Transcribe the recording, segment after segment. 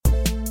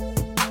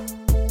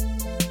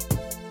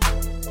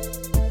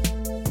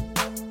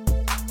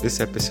This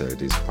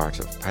episode is part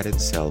of Padded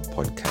Cell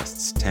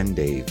Podcast's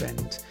 10-day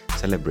event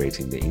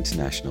celebrating the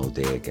International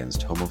Day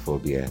Against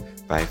Homophobia,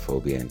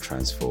 Biphobia and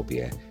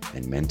Transphobia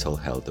and Mental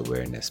Health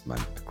Awareness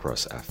Month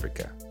across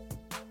Africa.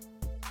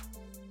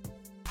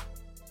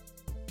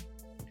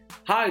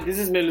 Hi, this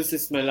is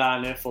Melusis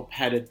Melane for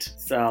Padded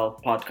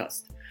Cell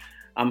Podcast.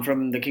 I'm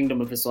from the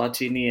Kingdom of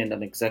Eswatini and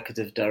I'm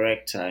Executive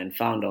Director and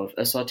founder of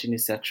Eswatini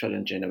Sexual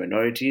and Gender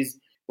Minorities.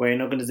 We're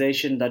an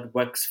organization that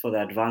works for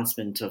the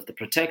advancement of the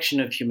protection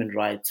of human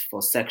rights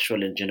for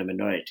sexual and gender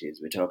minorities.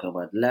 We're talking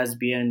about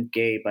lesbian,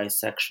 gay,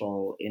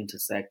 bisexual,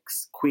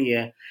 intersex,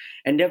 queer,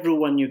 and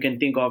everyone you can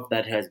think of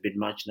that has been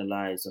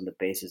marginalized on the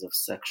basis of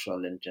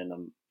sexual and gender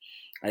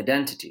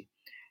identity.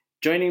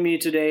 Joining me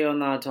today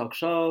on our talk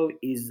show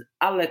is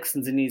Alex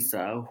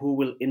Nzinisa, who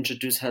will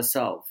introduce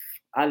herself.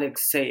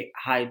 Alex, say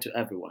hi to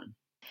everyone.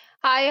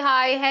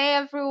 Hey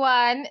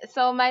everyone.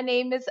 So my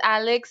name is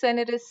Alex and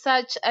it is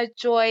such a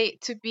joy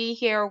to be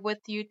here with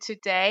you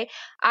today.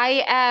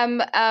 I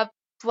am a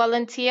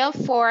volunteer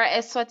for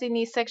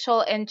Eswatini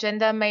Sexual and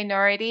Gender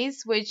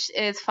Minorities, which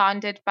is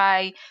founded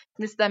by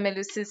Mr.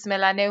 Melusis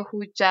Melane,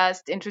 who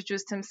just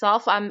introduced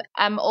himself.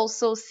 I'm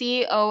also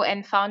CEO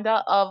and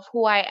founder of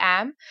Who I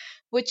Am,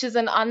 which is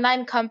an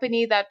online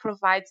company that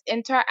provides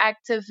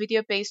interactive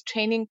video-based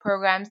training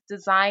programs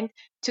designed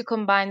to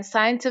combine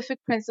scientific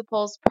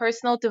principles,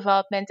 personal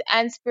development,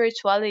 and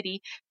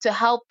spirituality to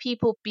help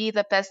people be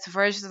the best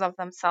versions of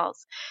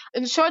themselves.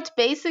 In short,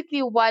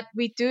 basically what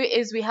we do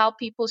is we help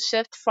people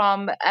shift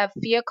from a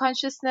fear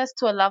consciousness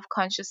to a love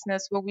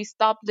consciousness, where we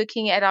stop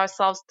looking at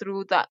ourselves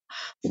through the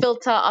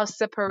filter of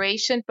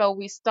separation, but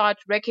we start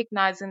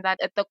recognizing that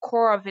at the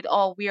core of it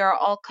all, we are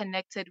all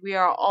connected. We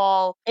are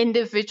all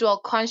individual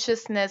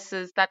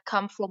consciousnesses that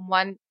come from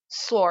one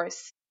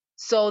source.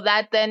 So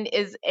that then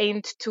is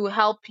aimed to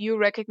help you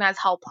recognize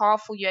how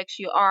powerful you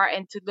actually are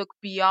and to look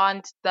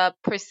beyond the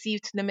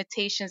perceived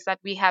limitations that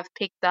we have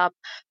picked up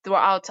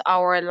throughout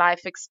our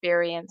life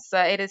experience. So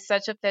it is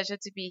such a pleasure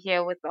to be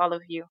here with all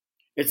of you.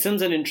 It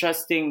seems an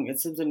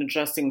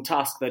interesting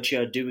task that you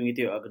are doing with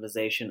your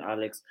organization,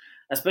 Alex,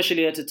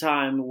 especially at a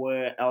time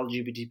where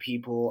LGBT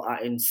people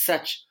are in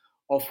search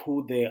of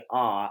who they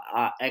are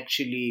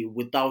actually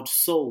without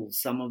soul.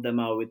 Some of them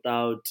are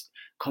without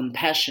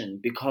compassion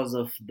because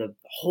of the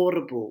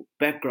horrible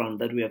background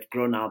that we have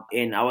grown up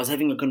in. I was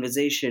having a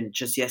conversation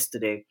just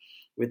yesterday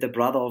with a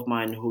brother of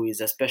mine who is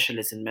a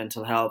specialist in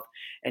mental health,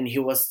 and he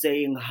was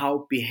saying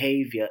how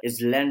behavior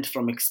is learned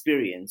from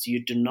experience.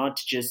 You do not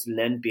just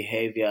learn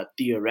behavior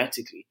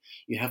theoretically.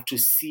 You have to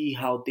see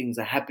how things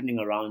are happening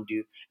around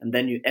you, and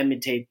then you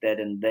imitate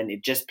that, and then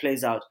it just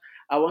plays out.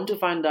 I want to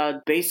find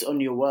out, based on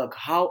your work,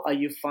 how are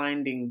you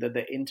finding that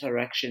the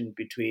interaction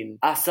between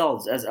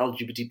ourselves as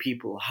LGBT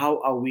people,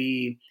 how are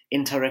we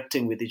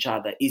interacting with each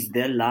other? Is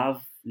there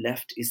love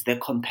left? Is there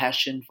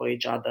compassion for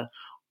each other?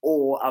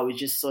 Or are we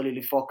just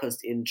solely focused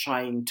in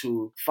trying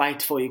to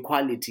fight for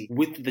equality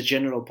with the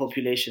general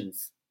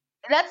populations?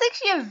 That's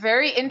actually a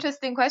very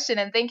interesting question,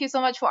 and thank you so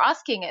much for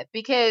asking it,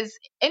 because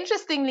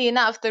interestingly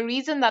enough, the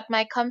reason that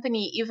my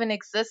company even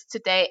exists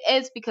today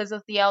is because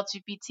of the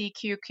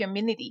LGBTQ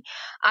community.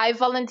 I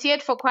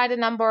volunteered for quite a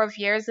number of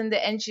years in the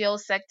NGO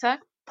sector,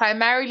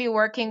 primarily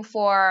working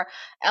for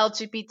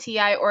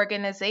LGBTI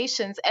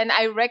organizations, and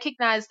I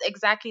recognized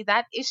exactly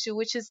that issue,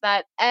 which is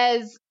that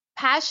as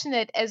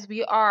passionate as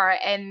we are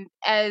and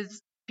as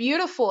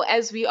beautiful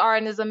as we are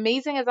and as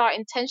amazing as our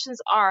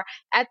intentions are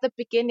at the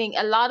beginning,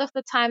 a lot of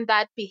the time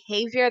that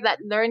behavior, that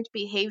learned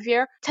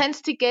behavior, tends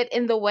to get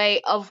in the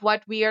way of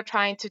what we are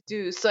trying to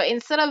do. So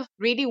instead of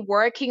really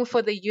working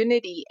for the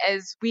unity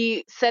as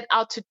we set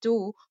out to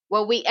do,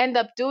 what we end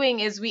up doing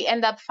is we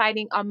end up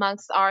fighting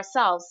amongst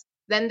ourselves.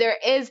 Then there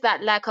is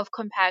that lack of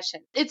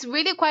compassion. It's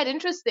really quite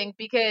interesting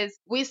because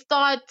we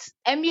start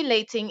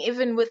emulating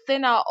even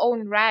within our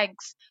own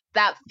ranks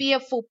that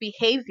fearful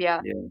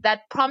behavior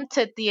that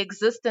prompted the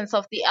existence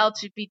of the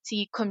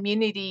LGBT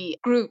community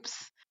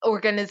groups,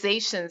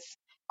 organizations,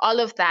 all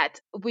of that.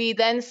 We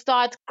then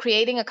start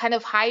creating a kind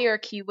of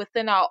hierarchy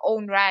within our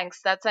own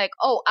ranks that's like,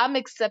 oh, I'm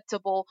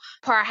acceptable,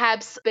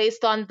 perhaps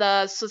based on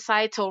the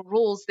societal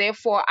rules.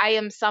 Therefore, I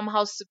am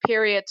somehow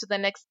superior to the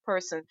next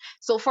person.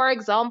 So, for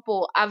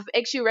example, I've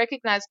actually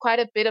recognized quite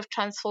a bit of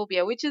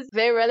transphobia, which is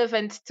very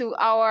relevant to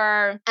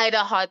our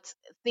Idaho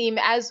theme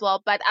as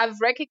well. But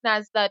I've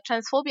recognized that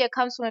transphobia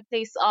comes from a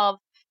place of,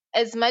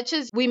 as much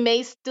as we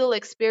may still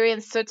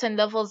experience certain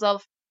levels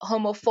of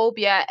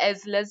homophobia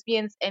as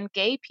lesbians and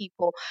gay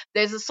people,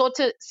 there's a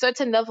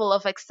certain level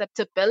of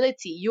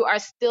acceptability. You are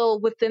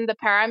still within the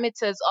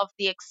parameters of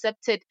the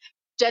accepted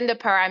gender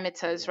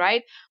parameters,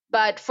 right?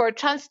 But for a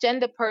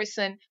transgender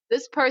person,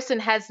 this person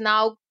has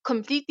now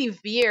completely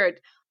veered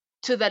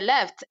to the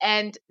left.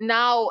 And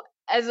now,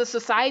 as a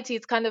society,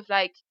 it's kind of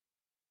like,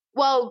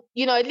 well,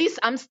 at least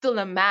I'm still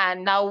a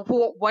man. Now,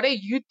 what are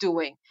you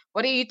doing?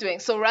 What are you doing?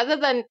 So rather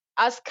than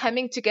us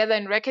coming together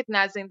and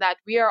recognizing that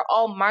we are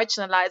all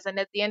marginalized, and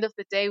at the end of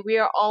the day we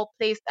are all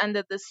placed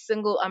under this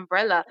single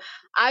umbrella,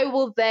 I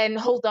will then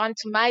hold on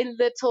to my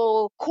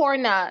little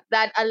corner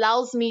that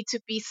allows me to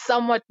be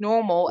somewhat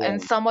normal Yeah.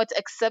 and somewhat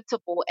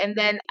acceptable, and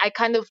then I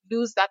kind of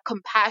lose that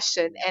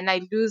compassion and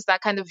I lose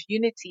that kind of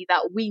unity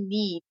that we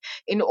need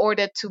in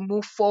order to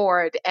move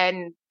forward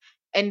and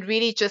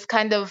really just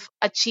kind of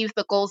achieve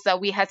the goals that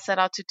we had set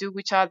out to do,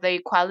 which are the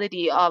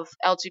equality of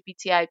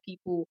LGBTI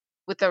people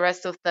with the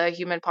rest of the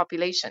human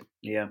population.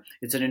 Yeah,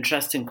 it's an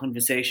interesting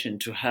conversation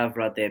to have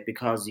right there,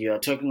 because you're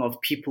talking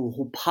of people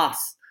who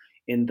pass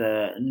in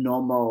the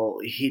normal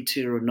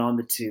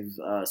heteronormative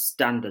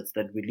standards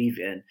that we live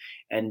in.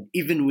 And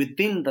even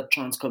within the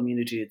trans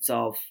community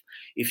itself,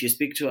 if you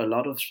speak to a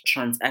lot of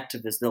trans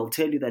activists, they'll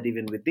tell you that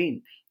even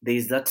within,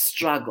 there's that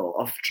struggle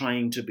of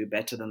trying to be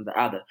better than the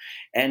other.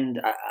 And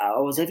I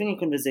was having a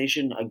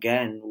conversation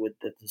again with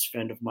this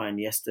friend of mine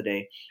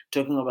yesterday,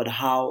 talking about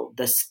how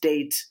the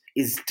state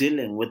is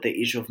dealing with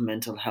the issue of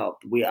mental health.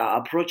 We are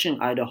approaching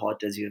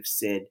IDAHOT, as you have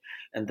said,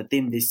 and the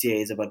theme this year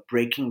is about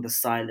breaking the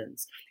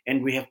silence.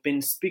 And we have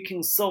been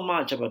speaking so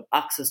much about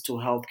access to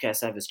healthcare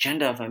service,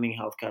 gender affirming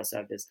healthcare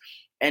service,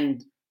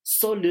 and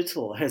so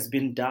little has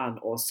been done,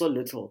 or so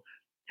little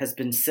has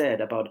been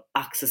said about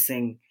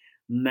accessing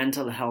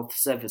mental health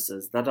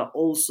services that are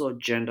also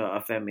gender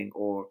affirming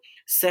or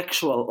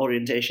sexual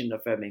orientation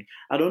affirming.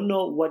 I don't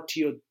know what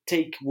your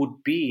take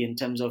would be in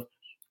terms of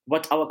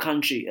what our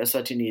country,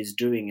 Eswatini, is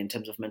doing in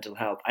terms of mental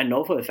health. I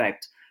know for a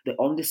fact the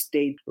only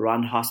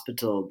state-run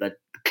hospital, that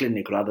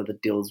clinic rather,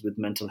 that deals with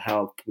mental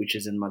health, which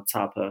is in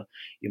Matsapa,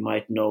 you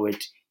might know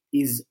it,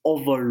 is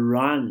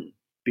overrun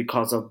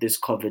because of this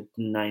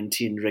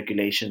COVID-19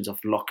 regulations of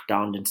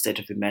lockdown and state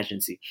of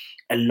emergency.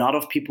 A lot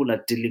of people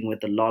are dealing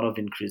with a lot of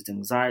increased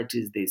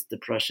anxieties, there's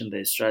depression,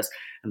 there's stress,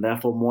 and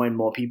therefore more and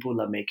more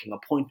people are making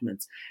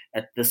appointments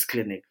at this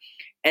clinic.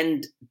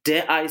 And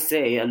dare I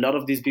say, a lot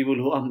of these people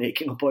who are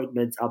making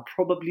appointments are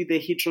probably the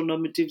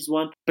heteronormatives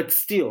one, but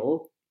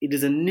still, it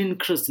is an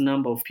increased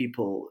number of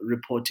people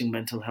reporting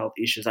mental health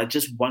issues. I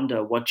just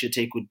wonder what your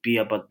take would be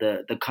about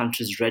the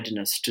country's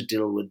readiness to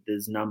deal with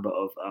this number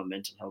of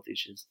mental health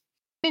issues.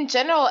 In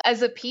general,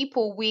 as a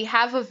people, we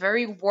have a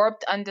very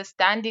warped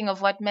understanding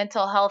of what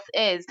mental health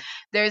is.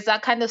 There's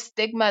that kind of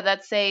stigma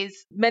that says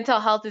mental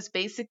health is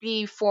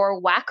basically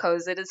for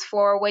wackos. It is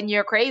for when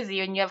you're crazy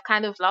and you have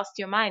kind of lost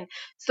your mind.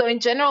 So in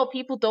general,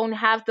 people don't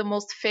have the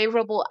most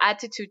favorable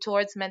attitude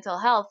towards mental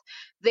health.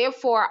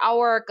 Therefore,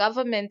 our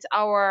government,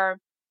 our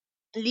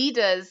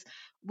leaders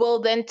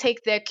will then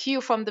take their cue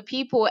from the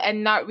people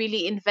and not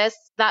really invest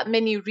that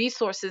many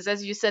resources.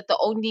 As you said, the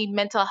only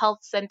mental health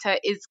center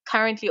is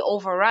currently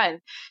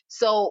overrun.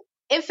 So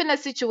if in a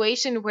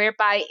situation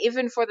whereby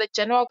even for the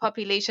general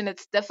population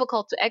it's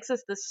difficult to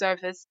access this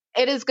service,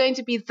 it is going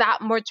to be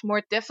that much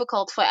more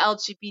difficult for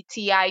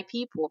LGBTI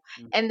people.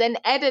 And then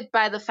added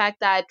by the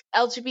fact that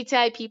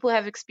LGBTI people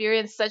have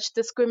experienced such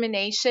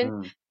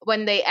discrimination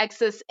when they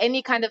access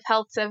any kind of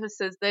health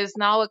services, there's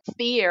now a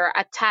fear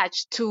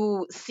attached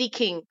to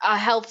seeking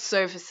health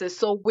services.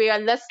 So we are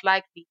less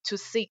likely to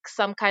seek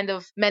some kind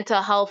of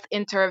mental health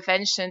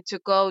intervention, to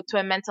go to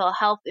a mental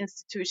health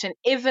institution,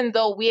 even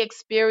though we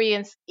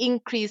experience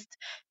increased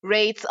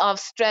rates of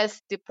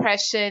stress,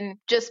 depression,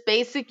 just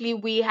basically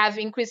we have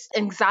increased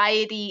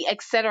anxiety,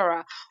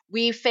 etc.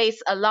 We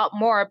face a lot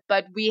more,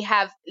 but we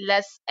have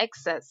less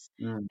access.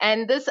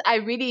 And this I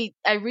really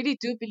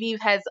do believe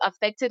has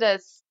affected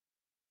us.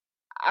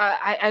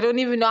 I don't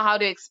even know how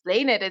to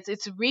explain it.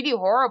 It's really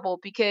horrible,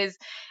 because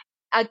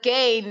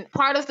again,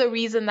 part of the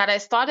reason that I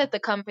started the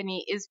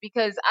company is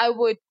because I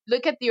would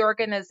look at the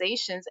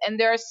organizations and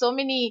there are so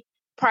many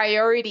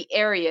priority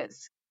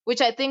areas, which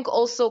I think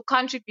also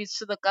contributes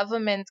to the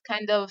government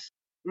kind of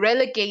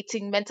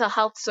relegating mental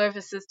health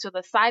services to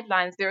the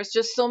sidelines. There's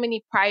just so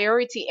many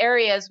priority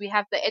areas. We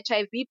have the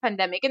HIV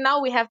pandemic, and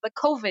now we have the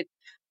COVID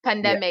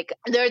pandemic.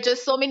 There are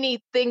just so many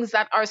things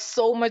that are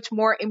so much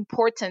more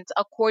important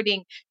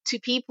according to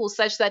people,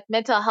 such that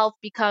mental health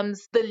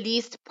becomes the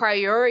least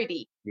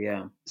priority.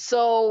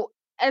 So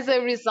as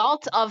a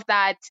result of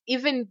that,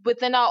 even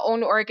within our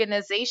own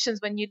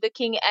organizations, when you're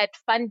looking at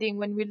funding,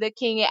 when we're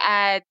looking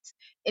at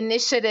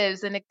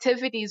initiatives and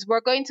activities, we're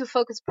going to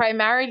focus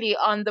primarily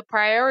on the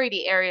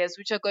priority areas,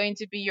 which are going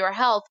to be your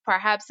health.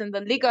 Perhaps in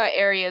the legal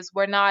areas,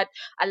 we're not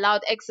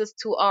allowed access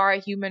to our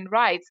human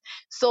rights.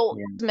 So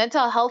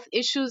mental health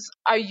issues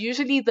are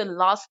usually the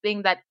last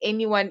thing that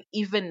anyone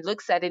even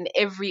looks at in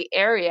every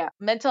area.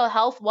 Mental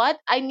health, what?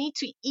 I need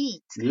to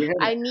eat.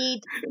 I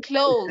need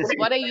clothes.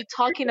 What are you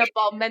talking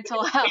about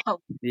mental health?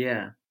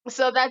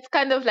 So that's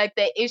kind of like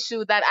the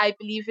issue that I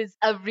believe is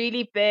a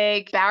really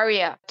big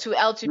barrier to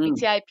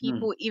LGBTI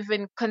people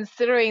even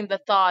considering the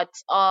thought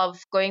of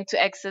going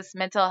to access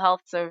mental health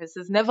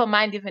services, never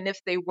mind even if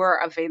they were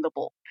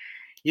available.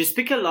 You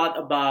speak a lot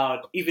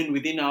about, even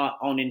within our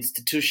own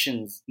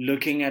institutions,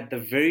 looking at the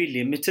very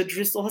limited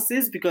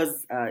resources,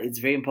 because it's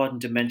very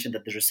important to mention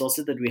that the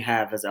resources that we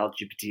have as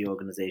LGBT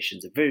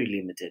organizations are very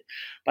limited.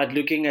 But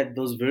looking at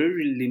those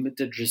very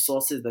limited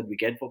resources that we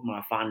get from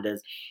our funders,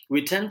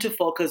 we tend to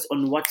focus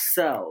on what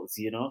sells,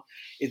 you know?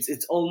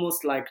 It's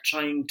almost like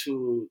trying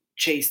to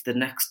chase the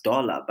next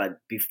dollar, but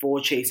before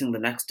chasing the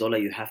next dollar,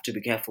 you have to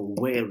be careful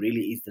where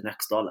really is the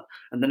next dollar.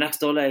 And the next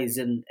dollar is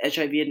in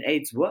HIV and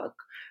AIDS work.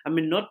 I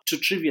mean, not to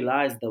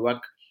trivialize the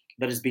work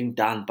that is being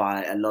done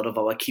by a lot of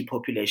our key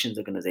populations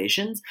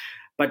organizations,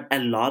 but a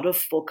lot of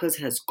focus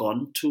has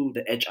gone to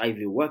the HIV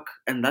work,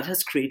 and that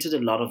has created a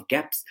lot of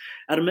gaps.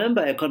 I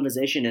remember a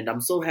conversation, and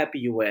I'm so happy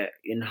you were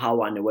in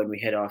Hawan when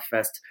we had our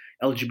first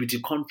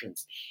LGBT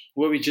conference,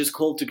 where we just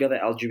called together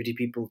LGBT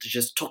people to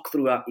just talk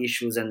through our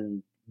issues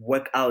and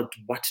work out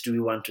what do we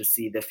want to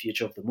see the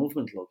future of the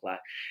movement look like.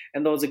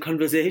 And there was a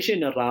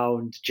conversation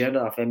around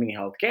gender affirming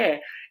healthcare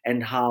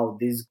and how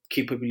these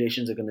key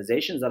populations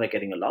organizations that are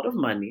getting a lot of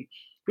money,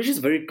 which is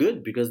very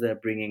good because they're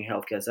bringing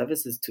healthcare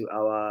services to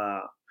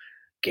our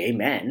gay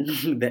men,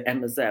 the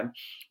MSM.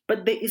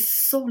 But there is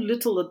so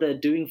little that they're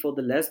doing for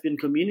the lesbian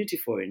community,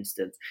 for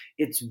instance.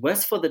 It's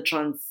worse for the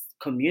trans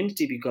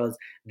community because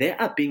they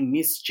are being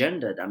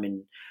misgendered. I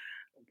mean,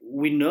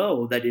 we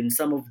know that in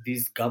some of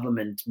these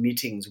government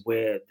meetings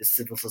where the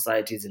civil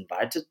society is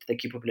invited, the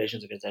key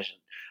populations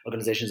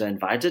organizations are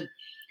invited,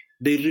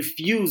 they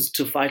refuse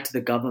to fight the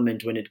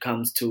government when it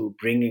comes to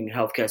bringing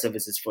healthcare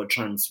services for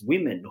trans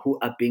women who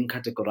are being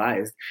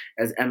categorized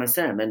as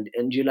MSM.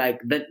 And you're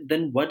like,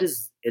 then what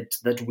is it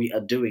that we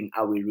are doing?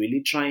 Are we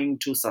really trying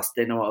to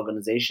sustain our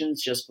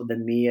organizations just for the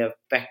mere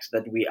fact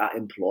that we are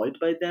employed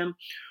by them?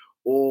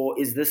 Or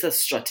is this a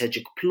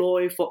strategic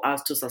ploy for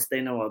us to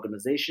sustain our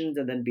organizations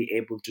and then be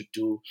able to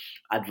do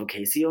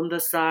advocacy on the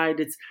side?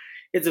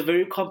 It's a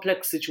very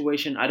complex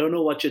situation. I don't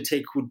know what your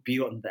take would be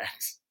on that.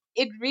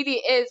 It really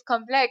is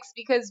complex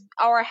because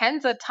our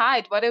hands are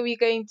tied. What are we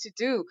going to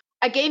do?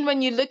 Again,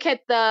 when you look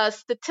at the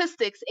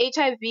statistics,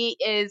 HIV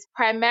is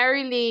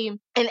primarily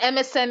an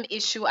MSM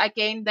issue.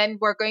 Again, then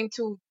we're going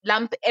to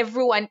lump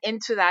everyone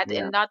into that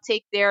and not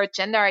take their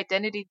gender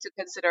identity into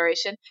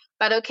consideration.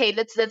 But okay,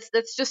 let's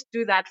just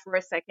do that for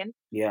a second.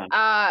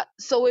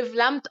 So we've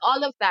lumped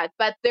all of that,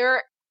 but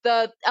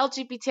the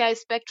LGBTI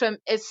spectrum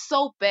is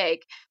so big.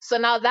 So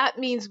now that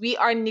means we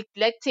are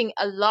neglecting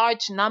a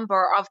large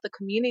number of the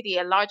community,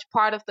 a large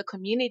part of the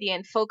community,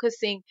 and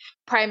focusing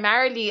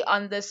primarily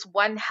on this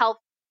one health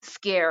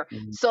scare.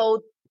 So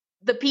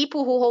the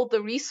people who hold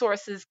the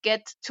resources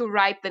get to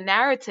write the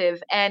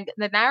narrative, and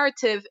the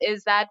narrative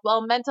is that,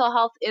 well, mental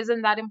health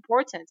isn't that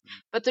important.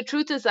 But the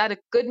truth is that a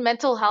good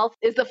mental health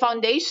is the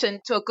foundation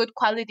to a good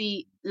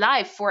quality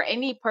life for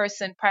any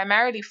person,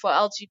 primarily for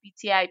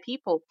LGBTI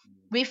people.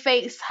 We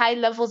face high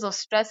levels of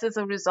stress as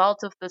a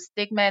result of the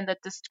stigma and the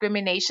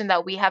discrimination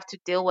that we have to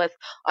deal with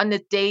on a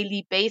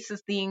daily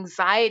basis, the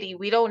anxiety.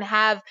 We don't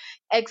have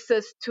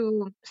access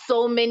to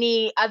so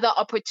many other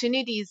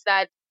opportunities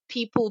that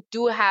people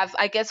do have.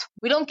 I guess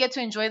we don't get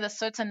to enjoy the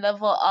certain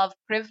level of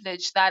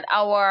privilege that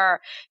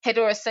our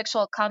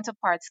heterosexual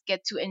counterparts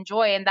get to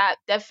enjoy. And that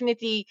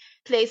definitely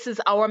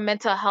places our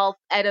mental health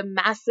at a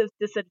massive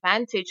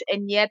disadvantage.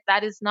 And yet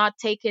that is not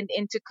taken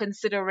into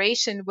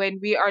consideration when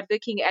we are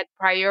looking at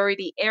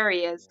priority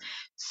areas.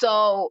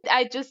 So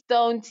I just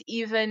don't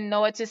even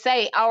know what to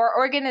say. Our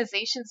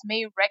organizations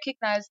may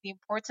recognize the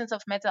importance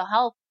of mental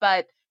health,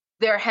 but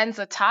their hands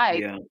are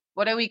tied.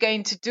 What are we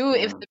going to do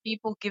if the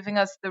people giving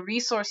us the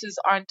resources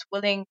aren't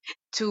willing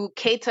to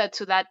cater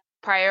to that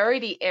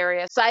priority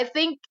area? So I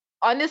think,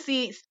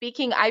 honestly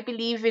speaking, I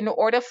believe in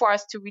order for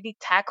us to really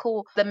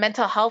tackle the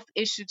mental health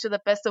issue to the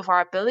best of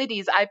our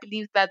abilities, I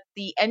believe that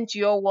the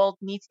NGO world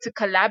needs to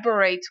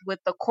collaborate with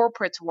the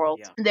corporate world.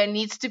 There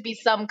needs to be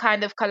some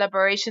kind of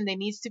collaboration. There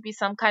needs to be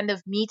some kind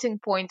of meeting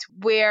point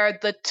where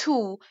the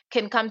two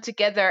can come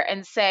together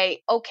and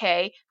say,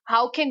 okay,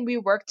 how can we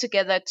work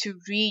together to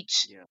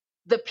reach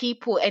the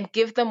people and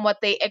give them what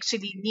they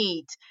actually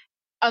need,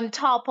 on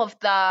top of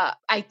the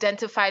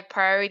identified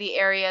priority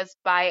areas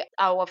by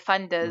our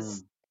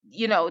funders.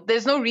 You know,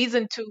 there's no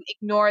reason to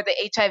ignore the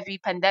HIV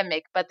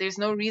pandemic, but there's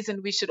no reason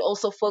we should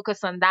also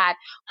focus on that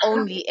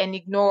only and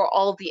ignore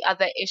all the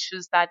other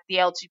issues that the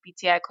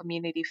LGBTI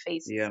community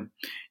faces. Yeah,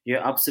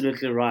 you're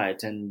absolutely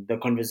right. And the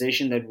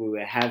conversation that we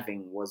were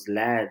having was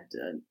led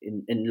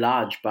in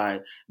large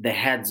by the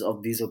heads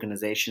of these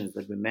organizations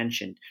that we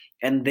mentioned.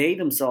 And they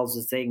themselves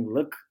are saying,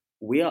 look,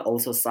 we are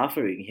also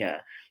suffering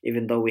here,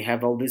 even though we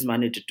have all this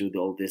money to do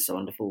all this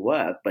wonderful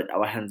work, but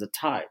our hands are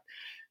tied.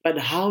 But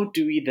how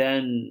do we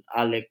then,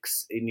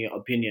 Alex, in your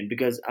opinion,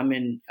 because I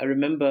mean, I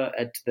remember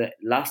at the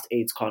last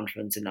AIDS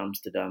conference in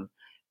Amsterdam,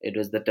 it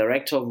was the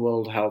director of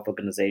World Health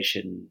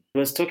Organization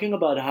was talking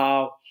about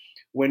how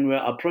when we're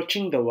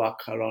approaching the work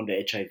around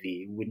the HIV,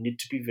 we need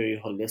to be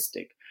very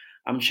holistic.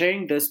 I'm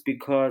sharing this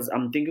because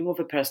I'm thinking of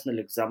a personal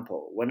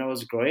example. When I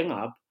was growing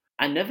up,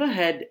 I never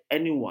had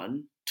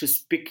anyone to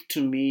speak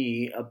to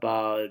me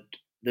about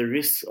the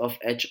risks of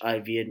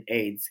HIV and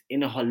AIDS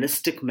in a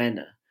holistic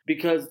manner,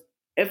 because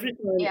Every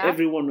time Yeah.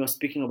 everyone was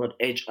speaking about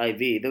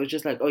HIV, they were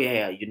just like, "Oh yeah,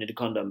 yeah, you need a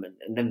condom,"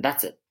 and then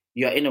that's it.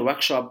 You are in a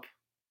workshop,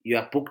 you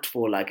are booked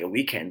for like a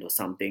weekend or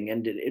something,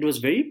 and it was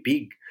very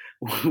big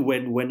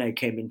when I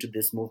came into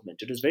this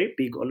movement. It was very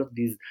big. All of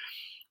these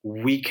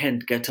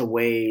weekend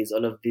getaways,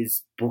 all of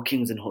these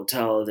bookings in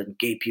hotels, and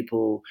gay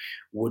people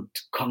would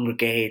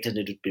congregate, and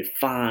it would be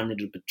fun,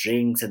 it would be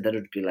drinks, and then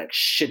it would be like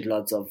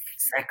shitloads of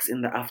sex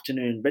in the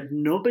afternoon. But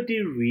nobody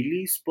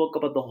really spoke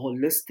about the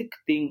holistic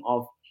thing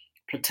of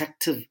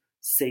protective,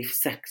 safe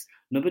sex.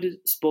 Nobody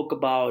spoke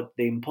about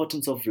the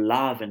importance of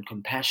love and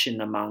compassion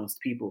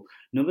amongst people.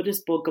 Nobody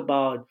spoke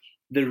about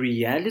the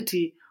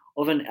reality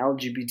of an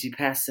LGBT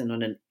person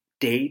on a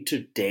day to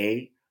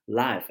day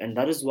life. And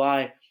that is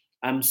why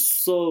I'm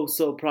so,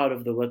 so proud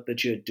of the work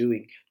that you're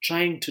doing,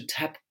 trying to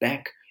tap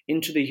back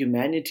into the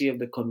humanity of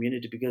the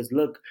community. Because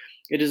look,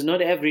 it is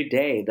not every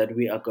day that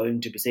we are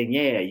going to be saying,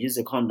 yeah, yeah, use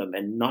a condom,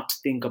 and not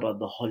think about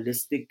the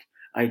holistic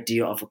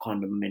idea of a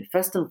condom. I mean,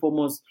 first and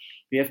foremost,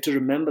 we have to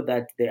remember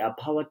that there are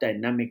power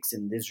dynamics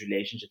in these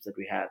relationships that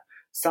we have.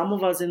 Some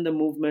of us in the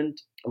movement,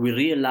 we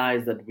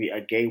realize that we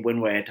are gay when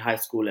we're at high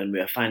school, and we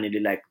are finally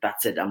like,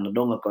 that's it, I'm no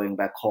longer going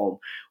back home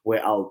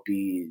where I'll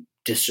be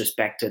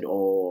disrespected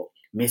or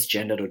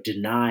misgendered or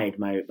denied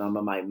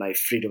my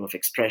freedom of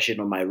expression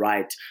or my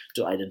right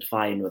to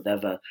identify in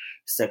whatever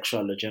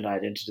sexual or gender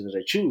identity that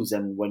I choose.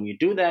 And when you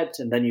do that,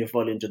 and then you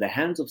fall into the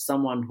hands of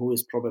someone who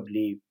is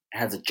probably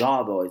has a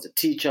job or is a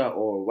teacher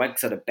or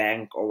works at a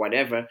bank or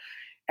whatever,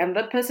 and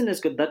that person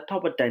has got that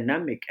power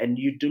dynamic, and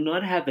you do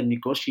not have a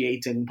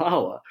negotiating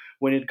power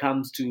when it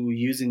comes to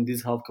using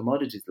these health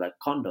commodities like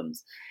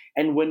condoms.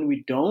 And when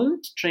we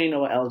don't train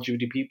our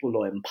LGBT people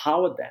or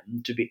empower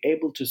them to be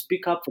able to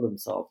speak up for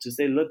themselves, to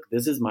say, look,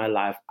 this is my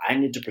life, I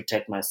need to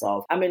protect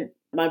myself. I mean,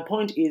 my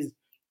point is,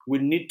 we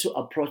need to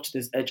approach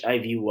this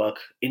HIV work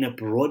in a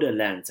broader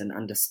lens and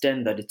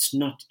understand that it's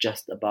not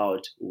just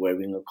about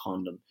wearing a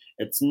condom.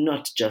 It's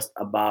not just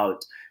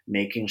about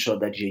making sure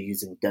that you're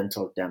using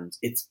dental dams.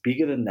 It's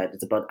bigger than that.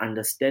 It's about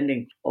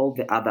understanding all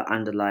the other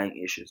underlying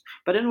issues.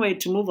 But anyway,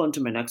 to move on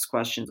to my next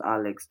questions,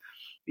 Alex,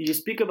 you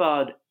speak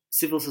about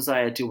civil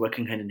society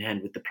working hand in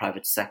hand with the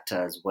private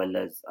sector as well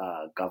as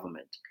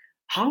government.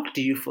 How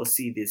do you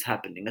foresee this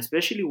happening,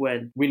 especially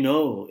when we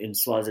know in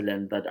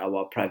Swaziland that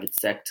our private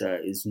sector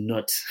is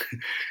not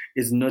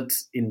is not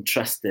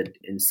interested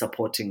in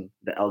supporting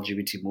the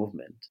LGBT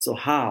movement? So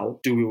how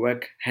do we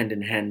work hand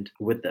in hand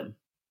with them?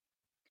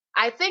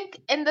 I think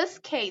in this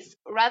case,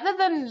 rather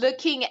than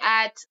looking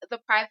at the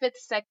private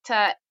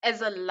sector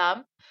as a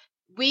lump,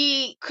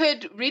 we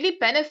could really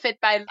benefit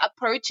by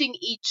approaching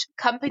each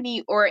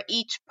company or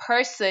each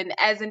person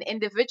as an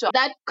individual.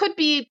 That could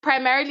be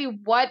primarily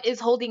what is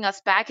holding us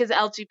back as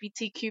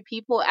LGBTQ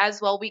people as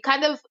well. We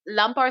kind of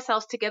lump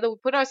ourselves together, we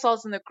put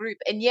ourselves in a group.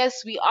 And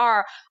yes, we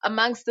are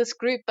amongst this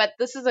group, but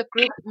this is a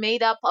group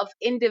made up of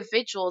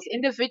individuals,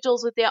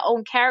 individuals with their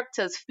own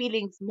characters,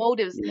 feelings,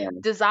 motives, Yeah,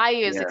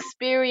 desires, yeah,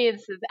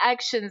 experiences,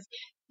 actions,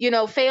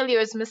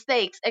 failures,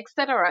 mistakes,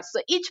 etc.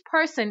 So each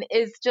person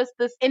is just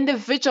this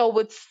individual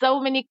with so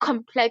many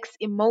complex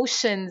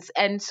emotions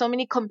and so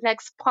many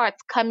complex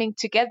parts coming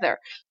together.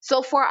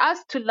 So for us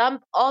to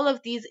lump all of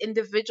these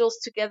individuals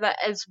together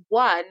as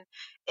one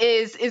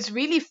is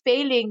really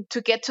failing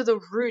to get to the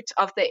root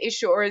of the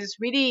issue, or is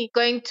really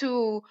going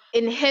to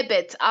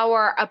inhibit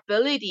our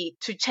ability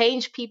to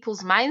change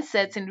people's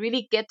mindsets and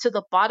really get to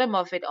the bottom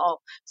of it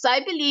all. So I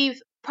believe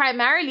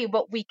primarily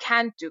what we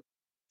can do,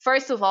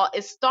 first of all,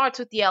 is start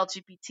with the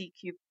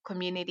LGBTQ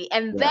community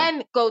and yeah,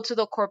 then go to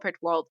the corporate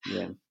world.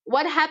 yeah,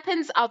 What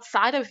happens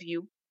outside of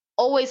you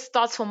always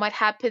starts from what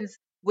happens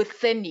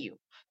within you.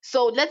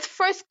 So let's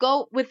first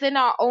go within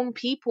our own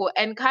people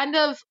and kind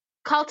of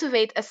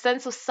cultivate a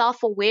sense of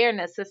self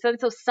awareness, a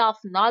sense of self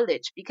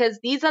knowledge, because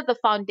these are the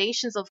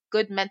foundations of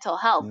good mental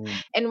health.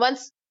 mm, And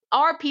once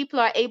our people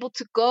are able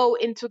to go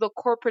into the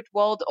corporate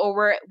world,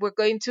 or we're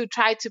going to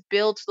try to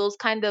build those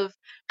kind of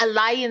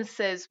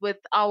alliances with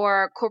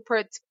our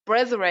corporate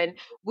brethren,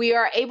 we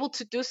are able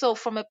to do so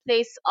from a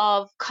place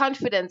of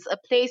confidence, a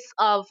place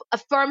of a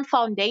firm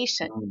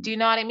foundation. mm, Do you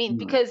know what I mean? mm,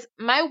 Because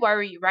my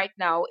worry right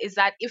now is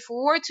that if we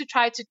were to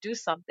try to do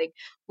something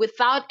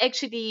without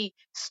actually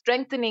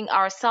strengthening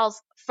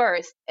ourselves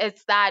first,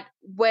 it's that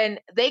when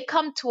they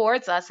come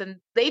towards us and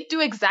they do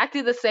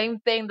exactly the same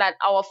thing that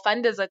our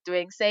funders are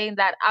doing, saying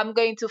that I'm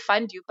going to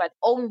fund you, but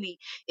only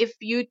if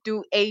you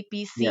do A,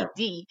 B, yeah, C,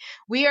 D,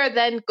 we are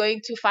then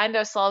going to find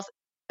ourselves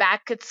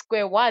back at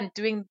square one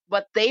doing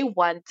what they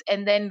want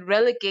and then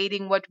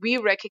relegating what we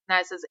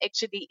recognize as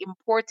actually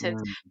important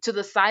mm. to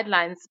the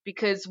sidelines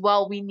because,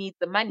 well, we need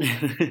the money.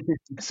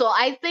 So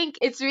I think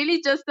it's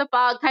really just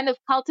about kind of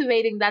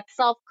cultivating that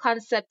self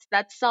concept,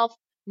 that self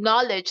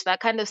knowledge, that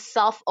kind of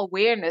self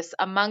awareness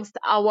amongst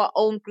our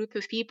own group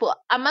of people,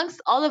 amongst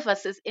all of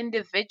us as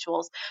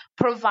individuals.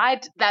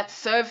 Provide that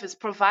service,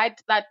 provide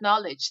that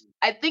knowledge.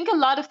 I think a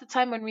lot of the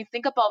time when we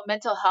think about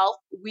mental health,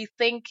 we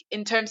think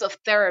in terms of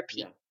therapy.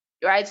 Yeah,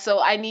 Right. So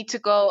I need to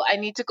go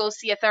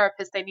see a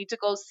therapist. I need to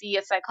go see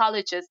a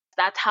psychologist.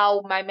 That's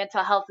how my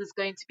mental health is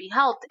going to be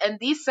helped. And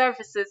these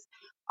services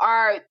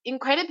are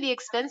incredibly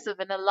expensive,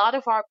 and a lot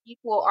of our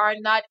people are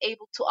not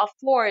able to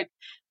afford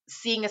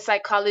seeing a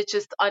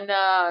psychologist on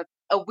a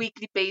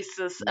weekly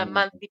basis, a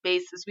monthly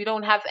basis. We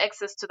don't have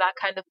access to that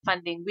kind of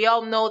funding. We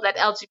all know that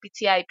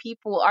LGBTI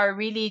people are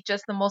really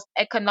just the most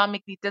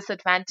economically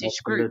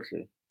disadvantaged group.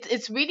 Absolutely.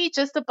 It's really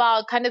just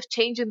about kind of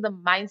changing the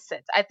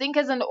mindset. I think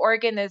as an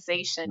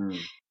organization,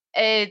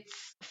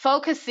 it's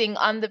focusing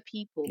on the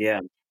people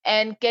Yeah.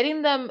 and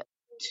getting them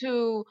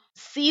to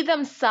see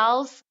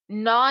themselves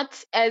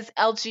not as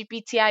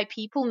LGBTI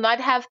people, not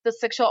have the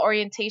sexual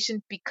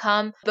orientation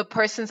become the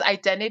person's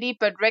identity,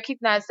 but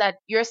recognize that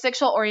your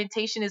sexual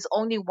orientation is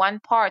only one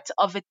part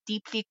of a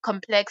deeply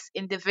complex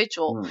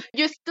individual.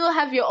 You still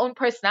have your own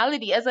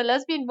personality. As a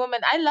lesbian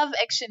woman, I love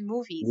action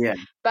movies, Yeah.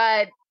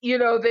 but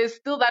there's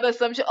still that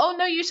assumption, oh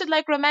no, you should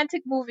like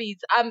romantic movies.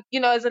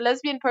 As a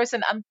lesbian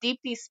person, I'm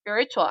deeply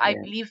spiritual. I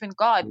believe in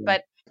God,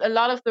 but a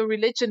lot of the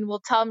religion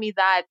will tell me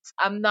that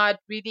I'm not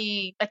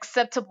really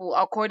acceptable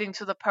according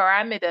to the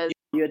parameters.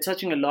 You're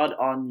touching a lot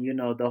on,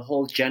 the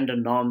whole gender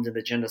norms and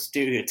the gender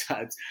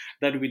stereotypes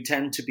that we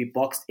tend to be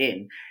boxed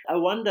in. I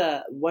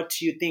wonder what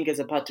you think as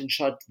a parting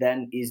shot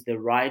then is the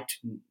right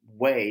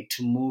way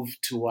to move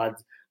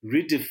towards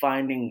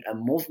redefining a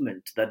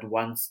movement that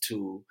wants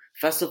to,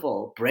 first of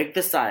all, break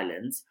the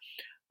silence,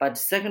 but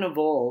second of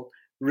all,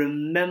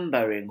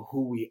 remembering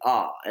who we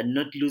are and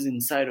not losing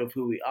sight of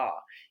who we are.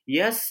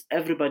 Yes,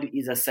 everybody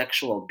is a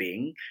sexual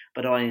being,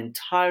 but our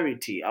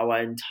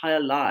entire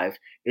life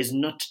is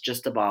not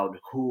just about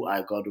who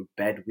I go to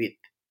bed with.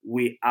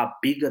 We are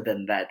bigger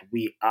than that.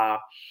 We are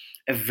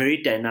a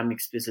very dynamic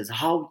species.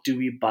 How do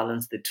we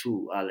balance the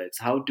two, Alex?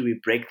 How do we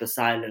break the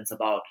silence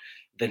about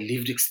the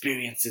lived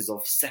experiences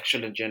of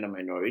sexual and gender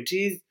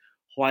minorities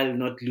while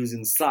not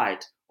losing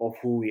sight of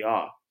who we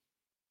are?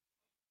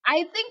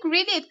 I think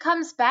really it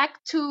comes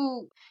back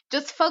to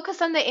just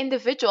focus on the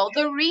individual.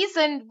 The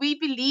reason we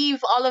believe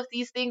all of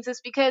these things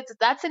is because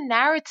that's a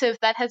narrative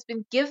that has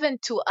been given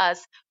to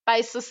us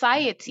by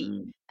society.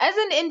 As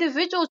an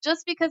individual,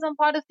 just because I'm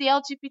part of the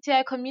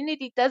LGBTI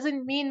community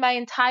doesn't mean my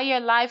entire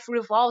life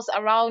revolves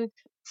around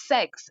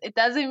sex. It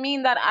doesn't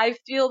mean that I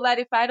feel that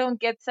if I don't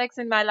get sex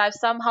in my life,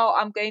 somehow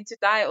I'm going to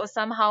die or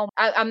somehow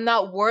I'm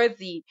not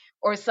worthy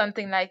or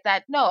something like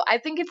that. No, I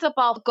think it's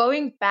about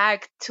going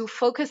back to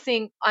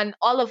focusing on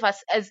all of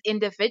us as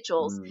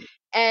individuals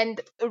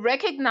and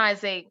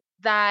recognizing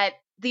that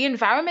the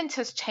environment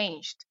has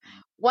changed.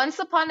 Once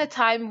upon a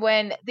time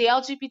when the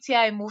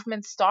LGBTI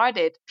movement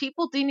started,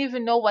 people didn't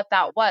even know what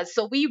that was.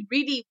 So we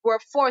really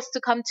were forced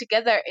to come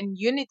together in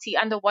unity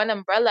under one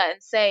umbrella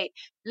and say,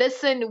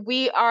 listen,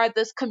 we are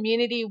this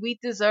community. We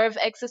deserve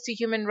access to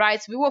human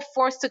rights. We were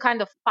forced to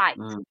kind of fight.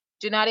 Do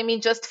you know what I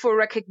mean? Just for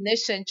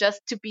recognition, just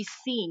to be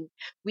seen.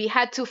 We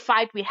had to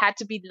fight. We had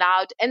to be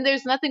loud. And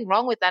there's nothing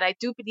wrong with that. I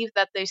do believe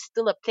that there's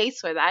still a place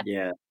for that.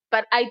 Yeah.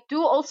 But I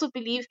do also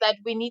believe that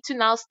we need to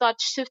now start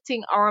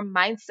shifting our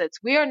mindsets.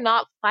 We are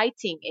not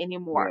fighting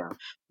anymore. Yeah.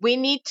 We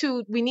need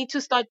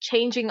to start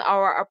changing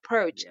our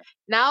approach.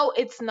 Now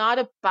it's not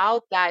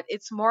about that.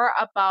 It's more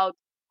about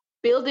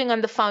building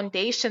on the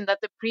foundation that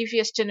the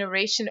previous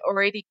generation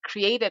already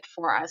created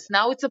for us.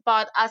 Now it's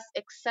about us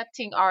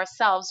accepting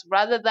ourselves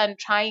rather than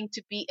trying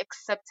to be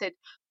accepted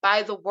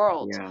by the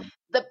world. Yeah.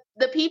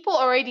 The people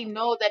already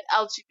know that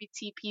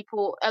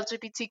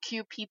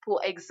LGBTQ people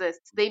exist.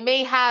 They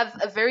may have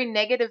a very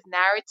negative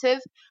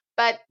narrative,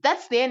 but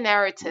that's their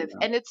narrative.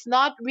 And it's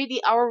not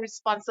really our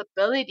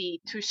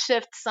responsibility to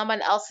shift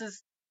someone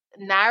else's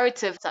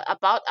narrative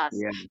about us.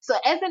 So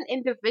as an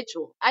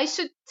individual, I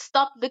should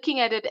stop looking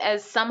at it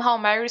as somehow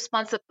my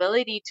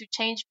responsibility to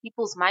change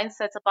people's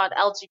mindsets about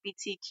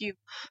LGBTQ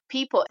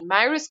people.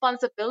 My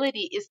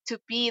responsibility is to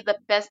be the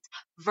best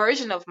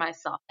version of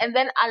myself and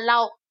then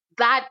allow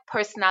that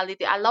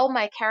personality, allow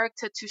my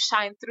character to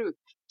shine through.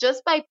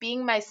 Just by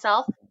being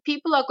myself,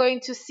 people are going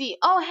to see,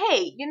 oh,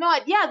 hey, you know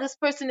what? Yeah, this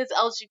person is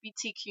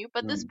LGBTQ,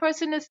 but this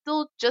person is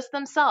still just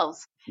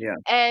themselves. Yeah.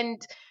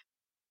 And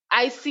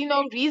I see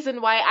no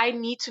reason why I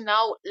need to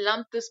now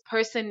lump this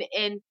person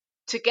in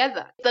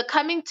together. The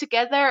coming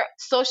together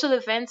social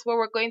events where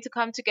we're going to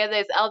come together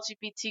as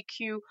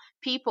LGBTQ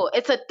people,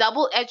 it's a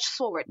double-edged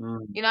sword.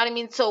 You know what I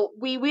mean? So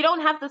we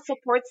don't have the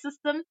support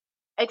system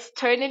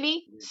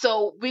externally.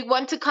 So we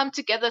want to come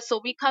together.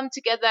 So we come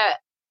together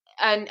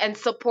and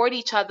support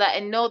each other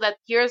and know that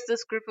here's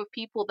this group of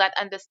people that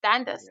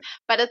understand us.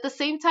 But at the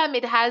same time,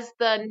 it has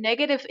the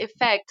negative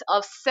effect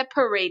of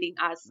separating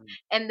us.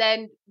 And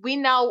then we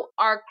now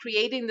are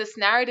creating this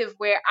narrative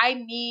where I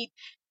need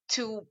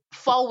to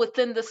fall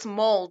within this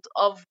mold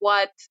of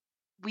what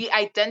we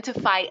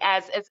identify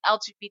as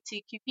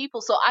LGBTQ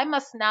people. So I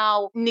must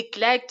now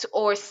neglect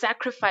or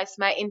sacrifice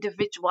my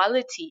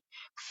individuality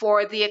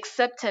for the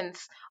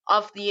acceptance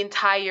of the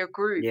entire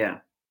group. Yeah.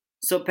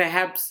 So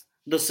perhaps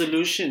the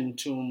solution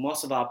to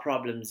most of our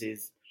problems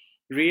is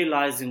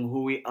realizing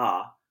who we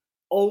are,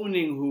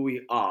 owning who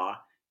we are,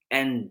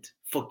 and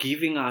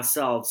forgiving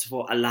ourselves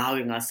for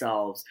allowing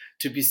ourselves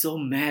to be so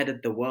mad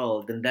at the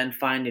world, and then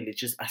finally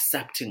just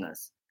accepting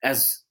us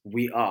as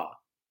we are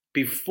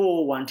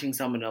before wanting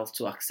someone else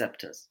to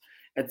accept us.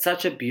 It's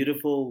such a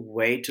beautiful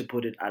way to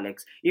put it,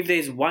 Alex. If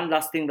there's one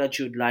last thing that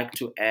you'd like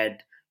to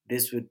add,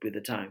 this would be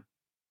the time.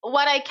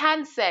 What I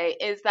can say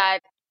is that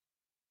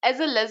as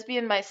a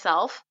lesbian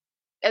myself,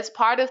 as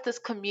part of this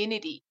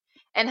community,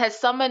 and as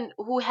someone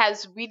who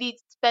has really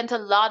spent a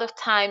lot of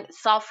time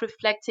self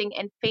reflecting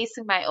and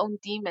facing my own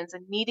demons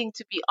and needing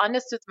to be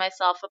honest with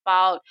myself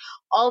about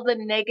all the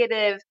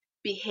negative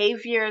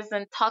behaviors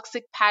and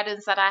toxic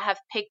patterns that I have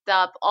picked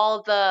up,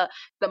 all the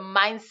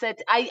mindset.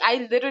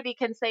 I literally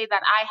can say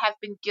that I have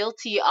been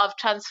guilty of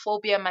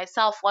transphobia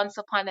myself once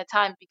upon a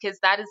time, because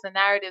that is the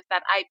narrative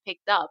that I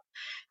picked up.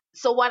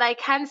 So what I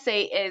can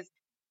say is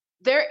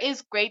there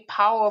is great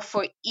power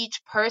for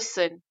each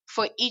person,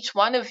 for each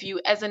one of you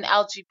as an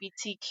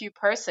LGBTQ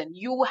person.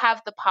 You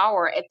have the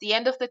power. At the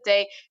end of the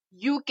day,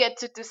 you get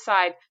to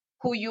decide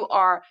who you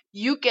are.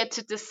 You get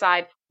to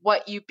decide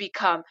what you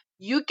become.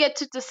 You get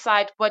to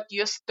decide what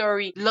your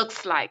story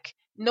looks like.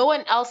 No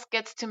one else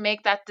gets to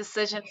make that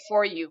decision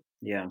for you.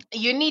 Yeah.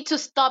 You need to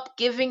stop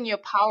giving your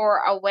power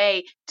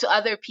away to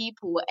other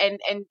people,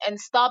 and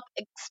stop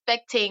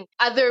expecting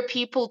other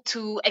people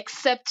to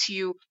accept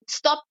you.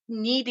 Stop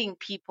needing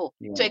people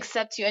to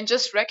accept you, and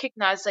just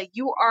recognize that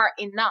you are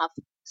enough.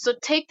 So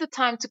take the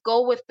time to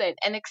go with it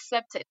and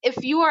accept it.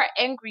 If you are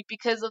angry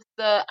because of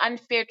the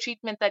unfair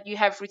treatment that you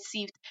have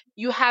received,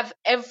 you have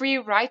every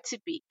right to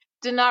be.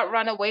 Do not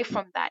run away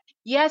from that.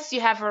 Yes,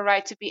 you have a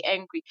right to be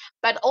angry,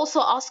 but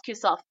also ask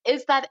yourself,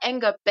 is that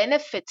anger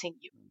benefiting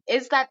you?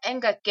 Is that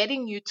anger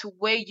getting you to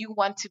where you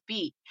want to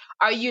be?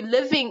 Are you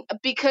living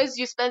because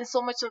you spend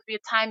so much of your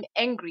time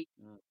angry?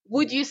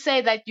 Would you say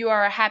that you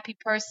are a happy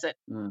person?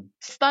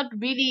 Start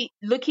really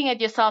looking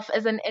at yourself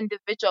as an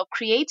individual.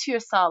 Create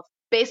yourself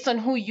based on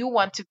who you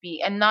want to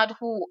be and not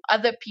who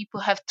other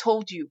people have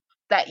told you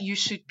that you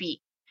should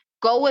be.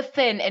 Go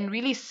within and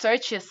really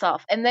search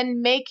yourself, and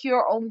then make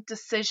your own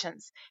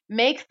decisions.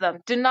 Make them.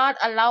 Do not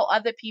allow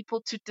other people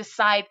to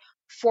decide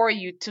for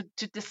you,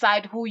 to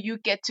decide who you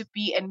get to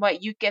be and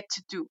what you get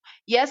to do.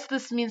 Yes,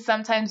 this means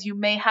sometimes you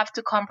may have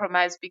to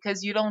compromise,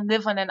 because you don't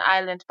live on an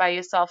island by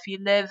yourself. You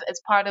live as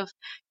part of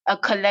a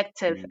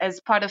collective,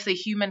 as part of the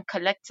human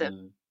collective.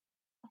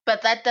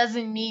 But that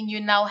doesn't mean you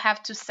now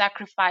have to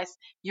sacrifice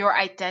your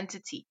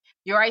identity.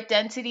 Your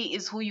identity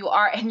is who you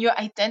are, and your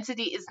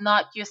identity is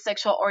not your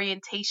sexual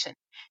orientation.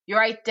 Your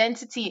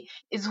identity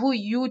is who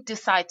you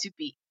decide to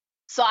be.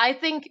 So I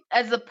think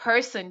as a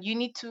person, you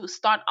need to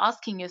start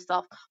asking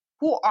yourself,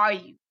 who are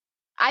you?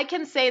 I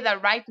can say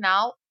that right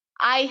now,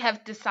 I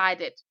have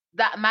decided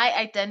that my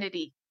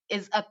identity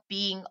is a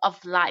being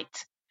of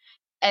light,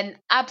 an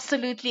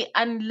absolutely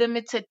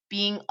unlimited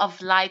being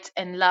of light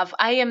and love.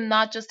 I am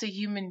not just a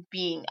human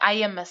being.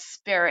 I am a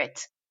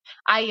spirit.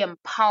 I am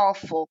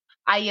powerful.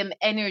 I am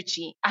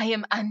energy. I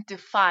am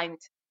undefined.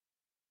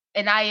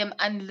 And I am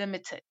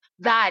unlimited.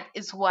 That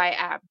is who I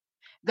am.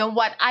 Then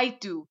what I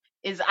do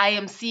is I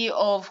am CEO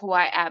of who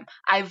I am.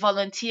 I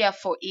volunteer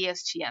for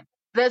ESGM.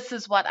 This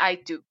is what I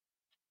do.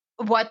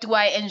 What do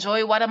I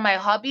enjoy? What are my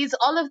hobbies?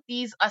 All of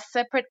these are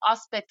separate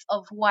aspects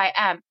of who I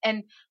am.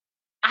 And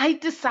I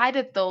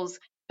decided those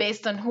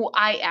based on who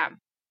I am,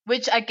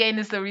 which again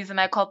is the reason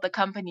I called the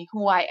company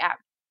Who I Am,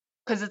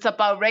 because it's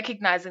about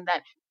recognizing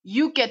that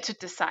you get to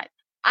decide.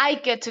 I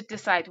get to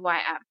decide who I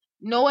am.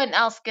 No one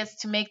else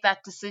gets to make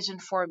that decision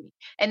for me.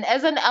 And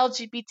as an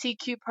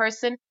LGBTQ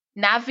person,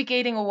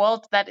 navigating a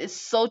world that is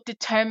so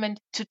determined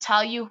to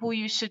tell you who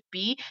you should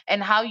be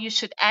and how you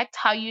should act,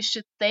 how you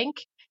should think,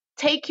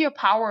 take your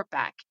power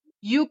back.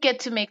 You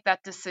get to make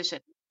that decision.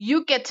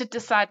 You get to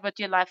decide what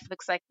your life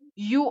looks like.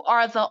 You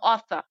are the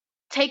author.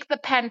 Take the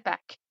pen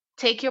back.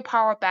 Take your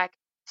power back.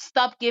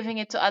 Stop giving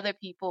it to other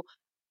people.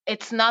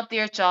 It's not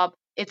their job.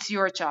 It's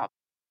your job.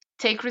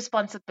 Take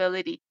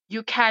responsibility.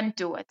 You can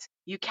do it.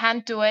 You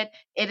can do it.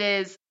 It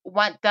is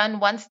done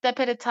one step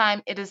at a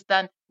time. It is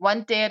done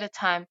one day at a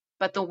time.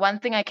 But the one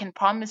thing I can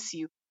promise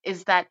you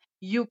is that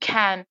you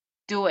can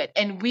do it.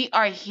 And we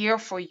are here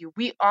for you.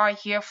 We are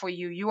here for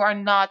you. You are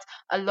not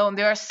alone.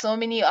 There are so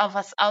many of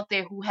us out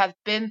there who have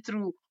been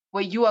through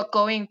what you are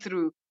going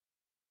through.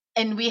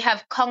 And we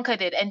have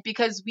conquered it. And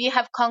because we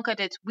have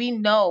conquered it, we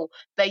know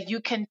that you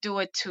can do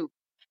it too.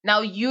 Now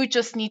you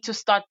just need to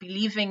start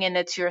believing in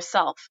it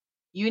yourself.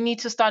 You need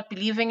to start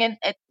believing in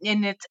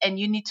it, and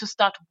you need to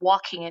start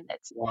walking in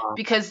it. Wow.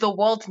 Because the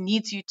world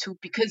needs you to,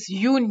 because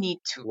you need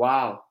to.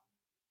 Wow.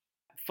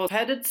 For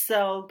Padded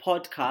Cell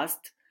podcast,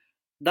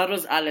 that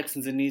was Alex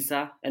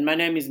Nzinisa, and my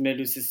name is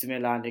Melusi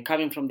Simelane,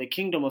 coming from the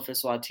Kingdom of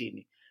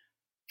Eswatini.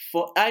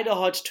 For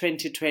IDOHOT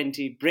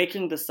 2020,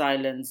 Breaking the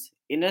Silence,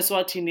 in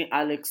Eswatini,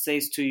 Alex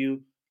says to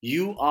you,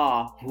 you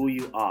are who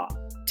you are.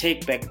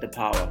 Take back the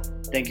power.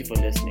 Thank you for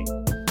listening.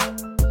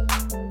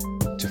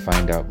 To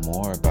find out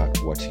more about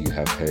what you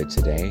have heard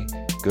today,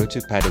 go to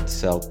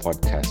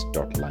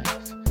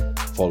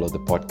paddedcellpodcast.life. Follow the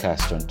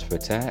podcast on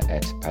Twitter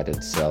at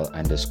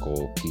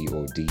paddedcell_pod,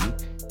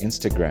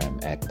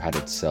 Instagram at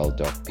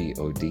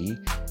paddedcell.pod,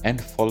 and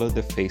follow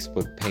the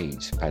Facebook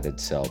page Padded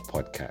Cell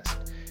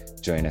Podcast.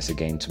 Join us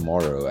again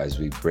tomorrow as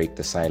we break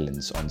the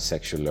silence on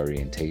sexual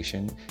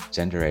orientation,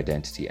 gender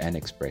identity and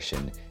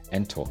expression,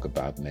 and talk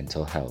about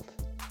mental health.